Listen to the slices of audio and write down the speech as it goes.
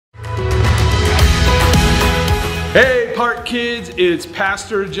Hey Park Kids, it's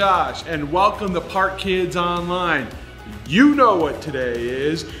Pastor Josh and welcome to Park Kids Online. You know what today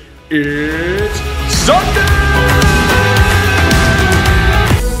is. It's Sunday!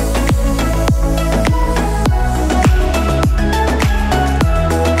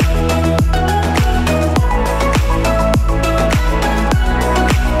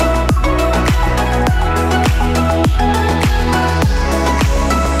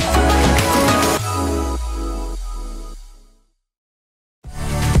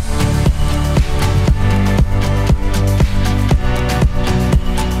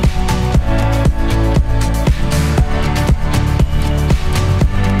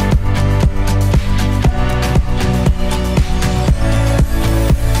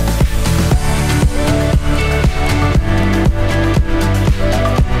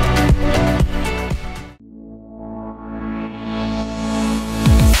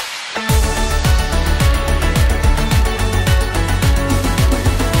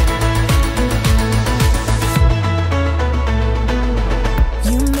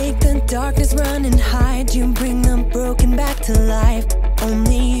 Darkness run and hide, you bring the broken back to life.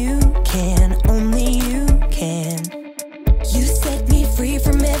 Only you can, only you can. You set me free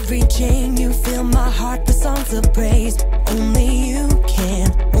from every chain, you fill my heart with songs of praise. Only you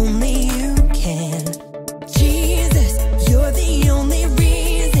can, only you can. Jesus, you're the only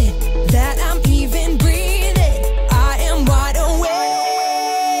reason that I'm even breathing. I am wide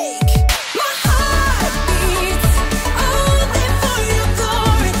awake. My heart beats only for your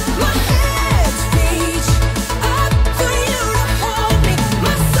glory. My hands reach up for you to hold me.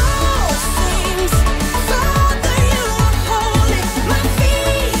 My soul sings, Father, you are holy. My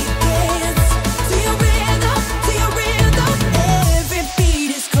feet dance to your rhythm, to your rhythm. Every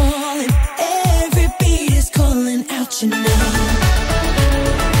beat is calling out your name.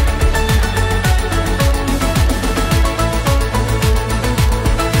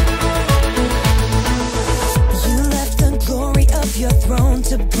 Your throne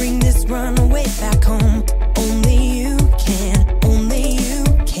to bring this runaway back home. Only you can, only you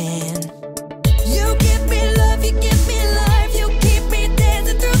can. You give me love, you give me life, you keep me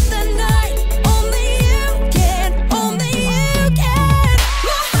dancing through the night. Only you can, only you can.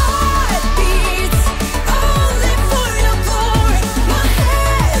 My heart beats only for your glory. My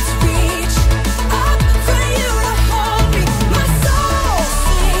hands reach up for you to hold me. My soul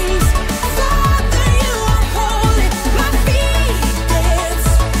sings, Father, you are holy. My feet dance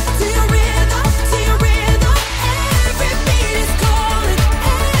to your rhythm, to your rhythm. Every beat is calling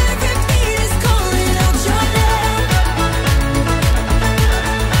out your name.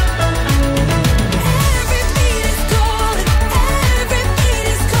 Every beat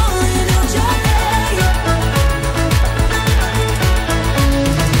is calling out your name.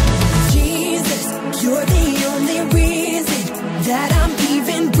 Jesus, you're the only reason that I'm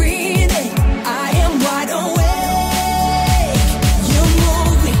even breathing. I am wide awake. You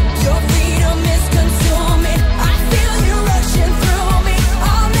move me, your freedom is consuming. I feel you rushing through me.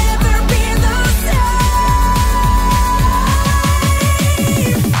 I'll never be the same.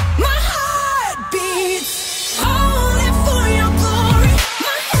 My heart beats only for your glory.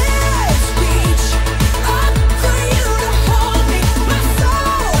 My hands reach up for you to hold me. My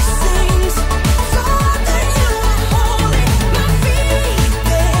soul sings, Father, you are holy. My feet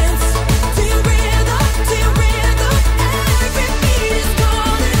dance to your rhythm, to your rhythm. Every beat is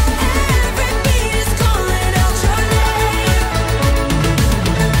calling out your name.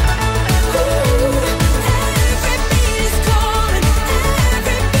 Ooh, every beat is calling out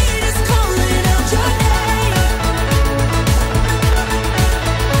your name.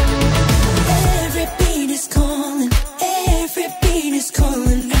 Every beat is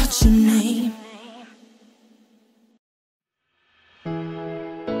calling out your name.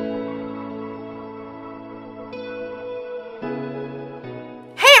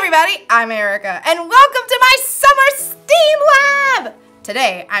 Hey everybody, I'm Erica, and welcome to my Summer STEAM Lab!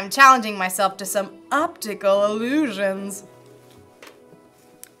 Today, I'm challenging myself to some optical illusions.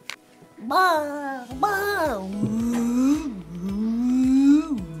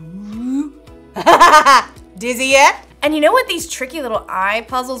 Dizzy yet? And you know what these tricky little eye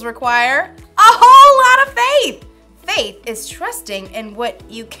puzzles require? A whole lot of faith! Faith is trusting in what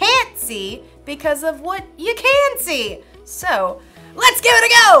you can't see because of what you can see. So, let's give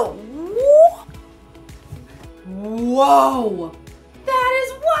it a go! Whoa! That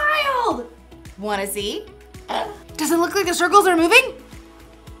is wild! Wanna see? Does it look like the circles are moving?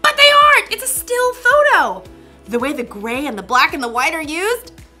 But they aren't! It's a still photo! The way the gray and the black and the white are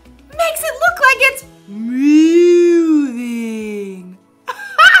used makes it look like it's moving.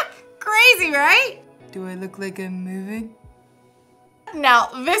 Crazy, right? Do I look like I'm moving? Now,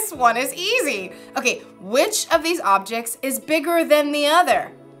 this one is easy. Okay, which of these objects is bigger than the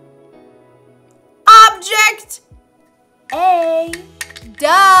other? Object A.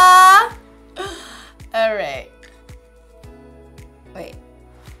 Duh. All right. Wait.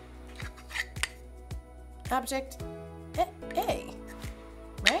 Object A.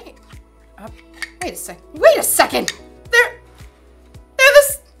 Right? Wait a second. They're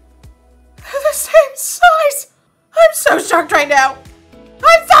the same size. I'm so shocked right now.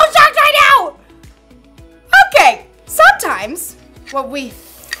 Okay, sometimes what we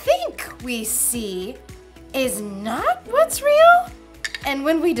think we see is not what's real. And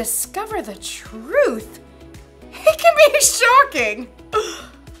when we discover the truth, it can be shocking.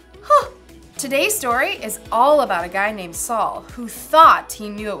 Today's story is all about a guy named Saul who thought he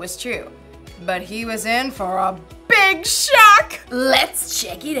knew it was true, but he was in for a big shock. Let's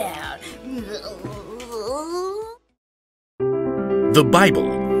check it out. The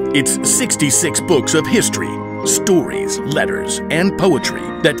Bible. It's 66 books of history, stories, letters, and poetry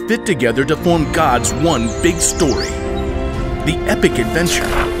that fit together to form God's one big story. The epic adventure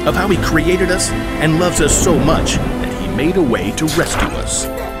of how He created us and loves us so much that He made a way to rescue us.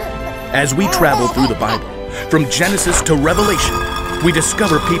 As we travel through the Bible, from Genesis to Revelation, we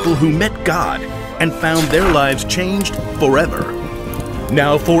discover people who met God and found their lives changed forever.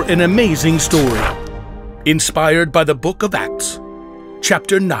 Now for an amazing story, inspired by the book of Acts.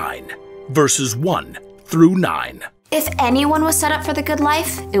 Chapter 9, verses 1 through 9. If anyone was set up for the good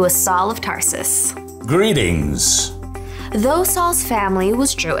life, it was Saul of Tarsus. Greetings. Though Saul's family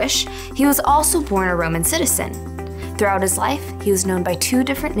was Jewish, he was also born a Roman citizen. Throughout his life, he was known by 2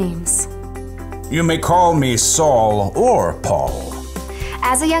 different names. You may call me Saul or Paul.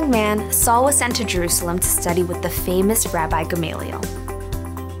 As a young man, Saul was sent to Jerusalem to study with the famous Rabbi Gamaliel.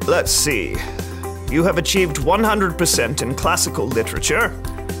 Let's see. You have achieved 100% in classical literature,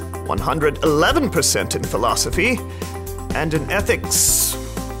 111% in philosophy, and in ethics,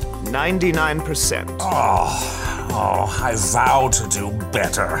 99%. I vow to do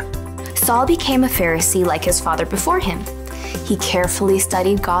better. Saul became a Pharisee like his father before him. He carefully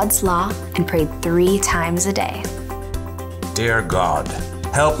studied God's law and prayed 3 times a day. Dear God,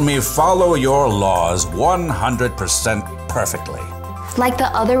 help me follow your laws 100% perfectly. Like the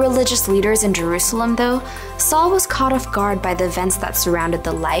other religious leaders in Jerusalem, though, Saul was caught off guard by the events that surrounded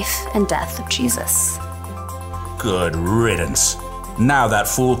the life and death of Jesus. Good riddance. Now that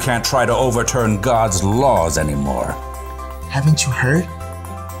fool can't try to overturn God's laws anymore. Haven't you heard?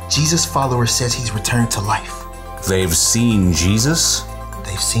 Jesus' follower says he's returned to life. They've seen Jesus?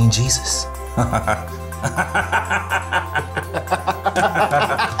 They've seen Jesus.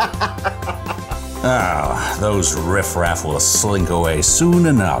 Those riffraff will slink away soon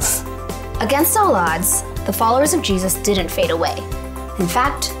enough. Against all odds, the followers of Jesus didn't fade away. In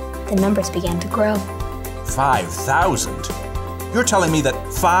fact, the numbers began to grow. 5,000? You're telling me that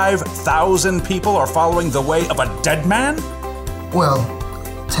 5,000 people are following the way of a dead man? Well,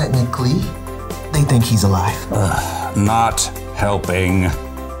 technically, they think he's alive. Not helping.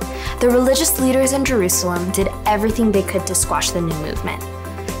 The religious leaders in Jerusalem did everything they could to squash the new movement.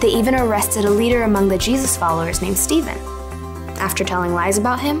 They even arrested a leader among the Jesus followers named Stephen. After telling lies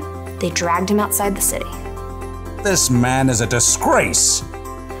about him, they dragged him outside the city. This man is a disgrace.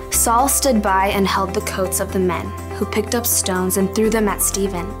 Saul stood by and held the coats of the men, who picked up stones and threw them at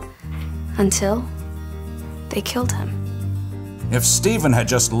Stephen, until they killed him. If Stephen had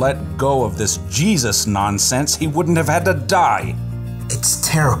just let go of this Jesus nonsense, he wouldn't have had to die. It's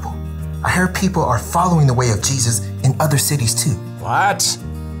terrible. I heard people are following the way of Jesus in other cities too. What?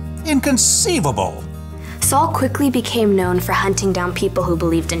 Inconceivable. Saul quickly became known for hunting down people who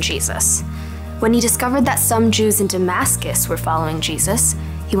believed in Jesus. When he discovered that some Jews in Damascus were following Jesus,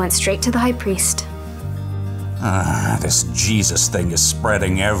 he went straight to the high priest. This Jesus thing is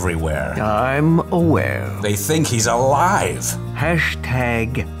spreading everywhere. I'm aware. They think he's alive.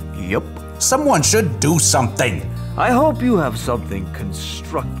 #yup. Someone should do something. I hope you have something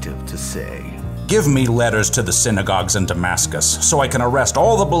constructive to say. Give me letters to the synagogues in Damascus so I can arrest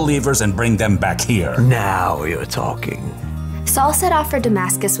all the believers and bring them back here. Now you're talking. Saul set off for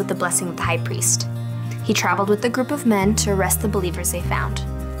Damascus with the blessing of the high priest. He traveled with a group of men to arrest the believers they found.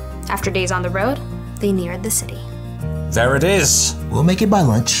 After days on the road, they neared the city. There it is. We'll make it by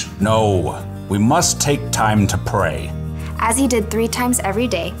lunch. No, we must take time to pray. As he did 3 times every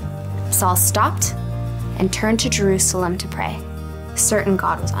day, Saul stopped and turned to Jerusalem to pray, certain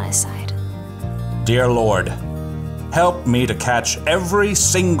God was on his side. Dear Lord, help me to catch every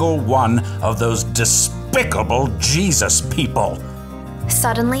single one of those despicable Jesus people.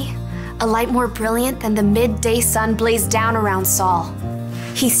 Suddenly, A light more brilliant than the midday sun blazed down around Saul.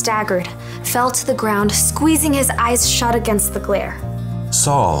 He staggered, fell to the ground, squeezing his eyes shut against the glare.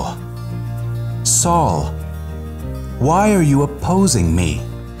 Saul, Saul, why are you opposing me?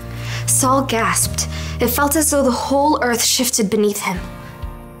 Saul gasped. It felt as though the whole earth shifted beneath him.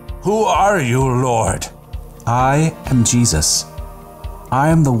 Who are you, Lord? I am Jesus. I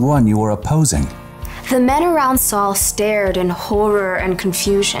am the one you are opposing. The men around Saul stared in horror and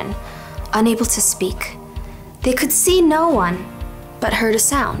confusion, unable to speak. They could see no one, but heard a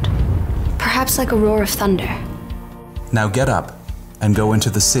sound, perhaps like a roar of thunder. Now get up and go into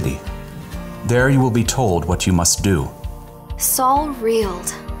the city. There you will be told what you must do. Saul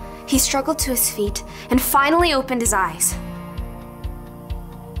reeled. He struggled to his feet and finally opened his eyes.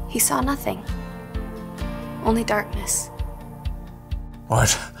 He saw nothing, only darkness.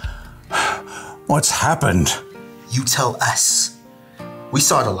 What's happened? You tell us. We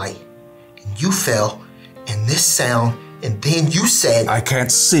saw the light, and you fell, and this sound, and then you said... I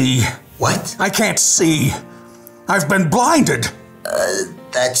can't see. What? I can't see. I've been blinded.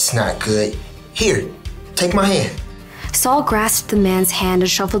 That's not good. Here, take my hand. Saul grasped the man's hand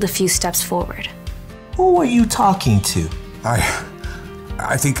and shuffled a few steps forward. Who are you talking to?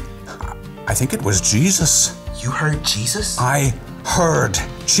 I think it was Jesus. You heard Jesus? I heard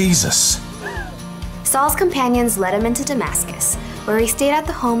Jesus. Saul's companions led him into Damascus, where he stayed at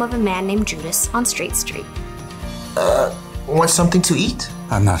the home of a man named Judas on Straight Street. Want something to eat?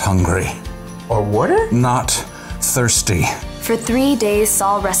 I'm not hungry. Or water? Not thirsty. For 3 days,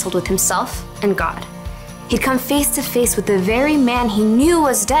 Saul wrestled with himself and God. He'd come face to face with the very man he knew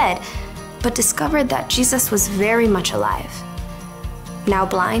was dead, but discovered that Jesus was very much alive. Now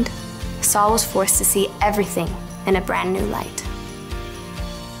blind, Saul was forced to see everything in a brand new light.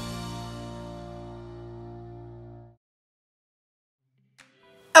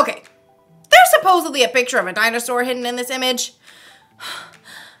 Okay, there's supposedly a picture of a dinosaur hidden in this image.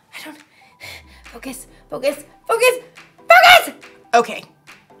 Focus. Okay,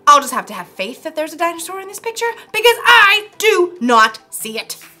 I'll just have to have faith that there's a dinosaur in this picture because I do not see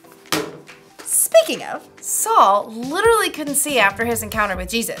it. Speaking of, Saul literally couldn't see after his encounter with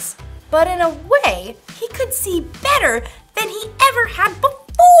Jesus, but in a way, he could see better than he ever had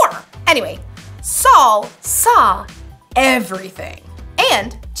before. Anyway, Saul saw everything.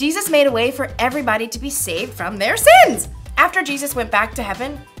 And Jesus made a way for everybody to be saved from their sins. After Jesus went back to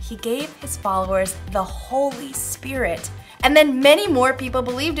heaven, he gave his followers the Holy Spirit. And then many more people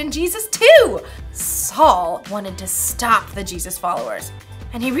believed in Jesus too. Saul wanted to stop the Jesus followers,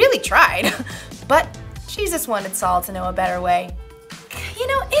 and he really tried. But Jesus wanted Saul to know a better way. You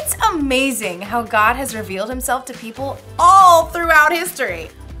know, it's amazing how God has revealed himself to people all throughout history.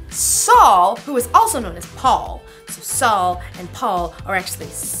 Saul, who is also known as Paul, so Saul and Paul are actually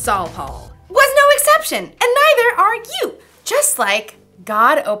Saul Paul, was no exception, and neither are you. Just like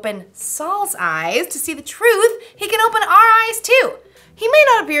God opened Saul's eyes to see the truth, he can open our eyes too. He may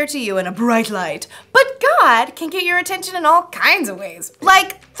not appear to you in a bright light, but God can get your attention in all kinds of ways,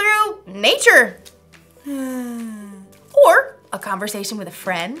 like through nature. Or a conversation with a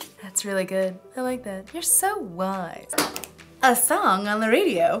friend. That's really good. I like that. You're so wise. A song on the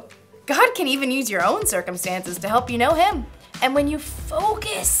radio. God can even use your own circumstances to help you know him. And when you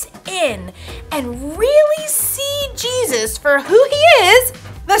focus in and really see Jesus for who he is,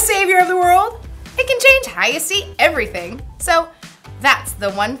 the Savior of the world, it can change how you see everything. So that's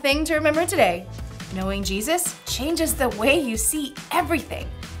the one thing to remember today. Knowing Jesus changes the way you see everything.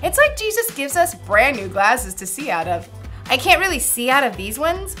 It's like Jesus gives us brand new glasses to see out of. I can't really see out of these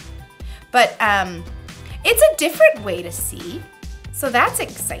ones, but it's a different way to see. So that's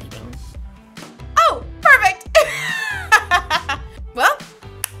exciting. Oh, perfect. Well,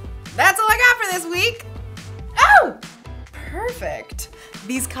 that's all I got for this week. Oh, perfect.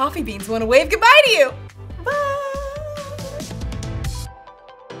 These coffee beans want to wave goodbye to you. Bye.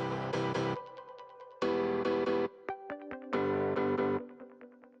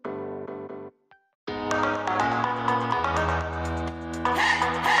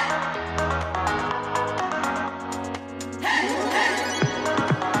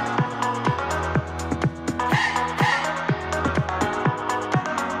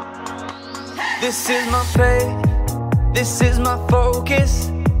 This is my faith, this is my focus,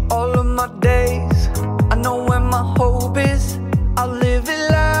 all of my days. I know where my hope is, I'll live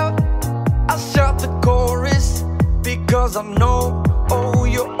it loud, I'll shout the chorus, because I know, oh,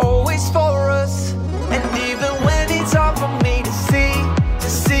 you're always for us. And even when it's hard for me to see,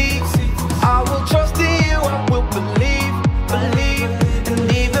 I will trust in you, I will believe. And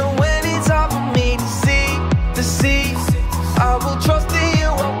even when it's hard for me to see, I will trust in you,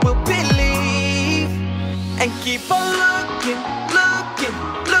 I will believe. keep on looking, looking,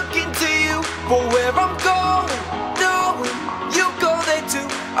 looking to you for where I'm going, knowing you go there too.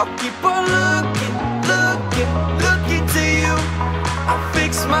 I'll keep on looking, looking, looking to you. I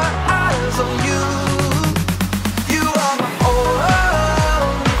fix my eyes on you. You are my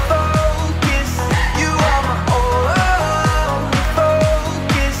only focus. You are my only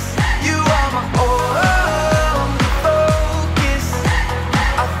focus. You are my only focus.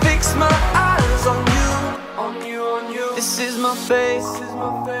 I fix my eyes on you, on you, on you. This is my faith,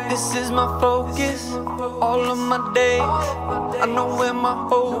 this is my focus. All of my days, I know where my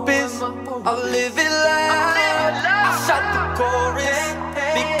hope is. I'll live it loud. I shout the chorus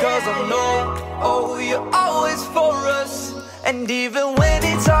because I know, oh, you're always for us. And even when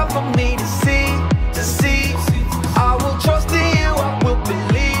it's hard for me to see, I will trust in you, I will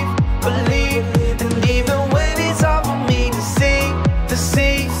believe. And even when it's hard for me to see,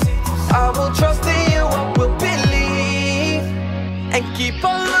 I will trust in you, I will believe. And keep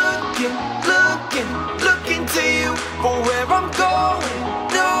on looking, looking, looking to you for where I'm going,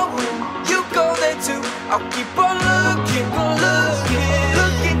 knowing you go there too. I'll keep on looking, looking,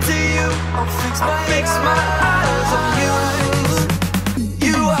 looking to you. I'll fix my eyes on you.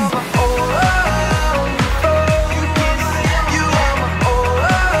 You are my only focus. You are my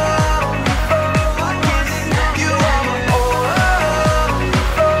only focus. You are my only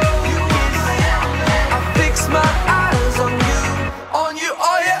focus. I fix my eyes on you,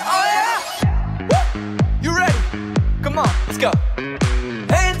 oh yeah, oh yeah. Woo! You ready? Come on, let's go.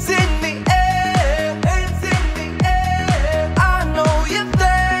 Hands in the air, hands in the air. I know you're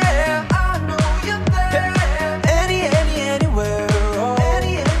there, I know you're there. Anywhere, oh.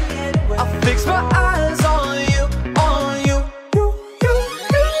 Anywhere. I fix my eyes on you, on you.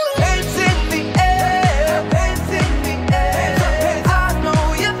 Hands in the air, hands in the air. I know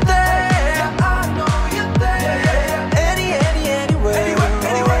you're there, I know you're there. Anywhere,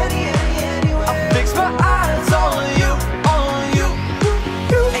 oh. I fix my eyes on you, on you.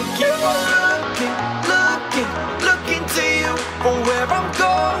 And keep on looking, looking, looking to you for where I'm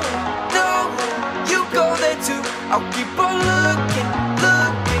going, knowing you go there too. I'll keep on looking,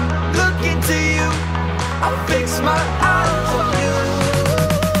 looking, looking to you. I'll fix my eyes on you.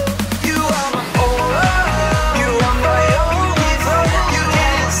 You are my only, you are my only, you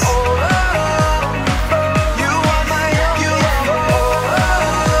is only, you are my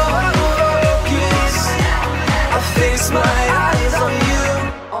focus. I fix my eyes on you,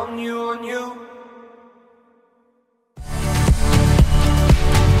 on you, on you.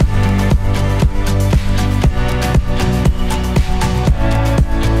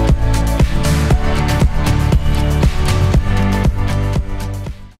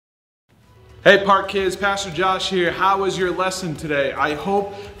 Hey Park Kids, Pastor Josh here. How was your lesson today? I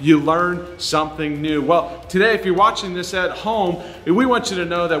hope you learned something new. Well, today if you're watching this at home, we want you to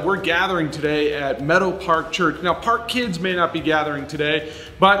know that we're gathering today at Meadow Park Church. Now Park Kids may not be gathering today,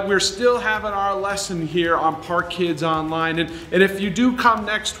 but we're still having our lesson here on Park Kids Online. And if you do come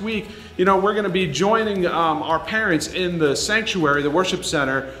next week, you know, we're going to be joining our parents in the sanctuary, the worship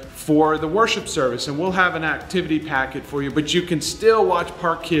center, for the worship service. And we'll have an activity packet for you, but you can still watch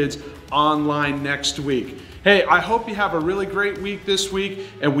Park Kids online next week. Hey, I hope you have a really great week this week,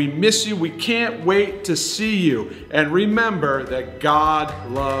 and we miss you. We can't wait to see you. And remember that God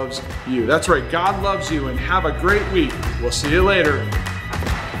loves you. That's right, God loves you, and have a great week. We'll see you later.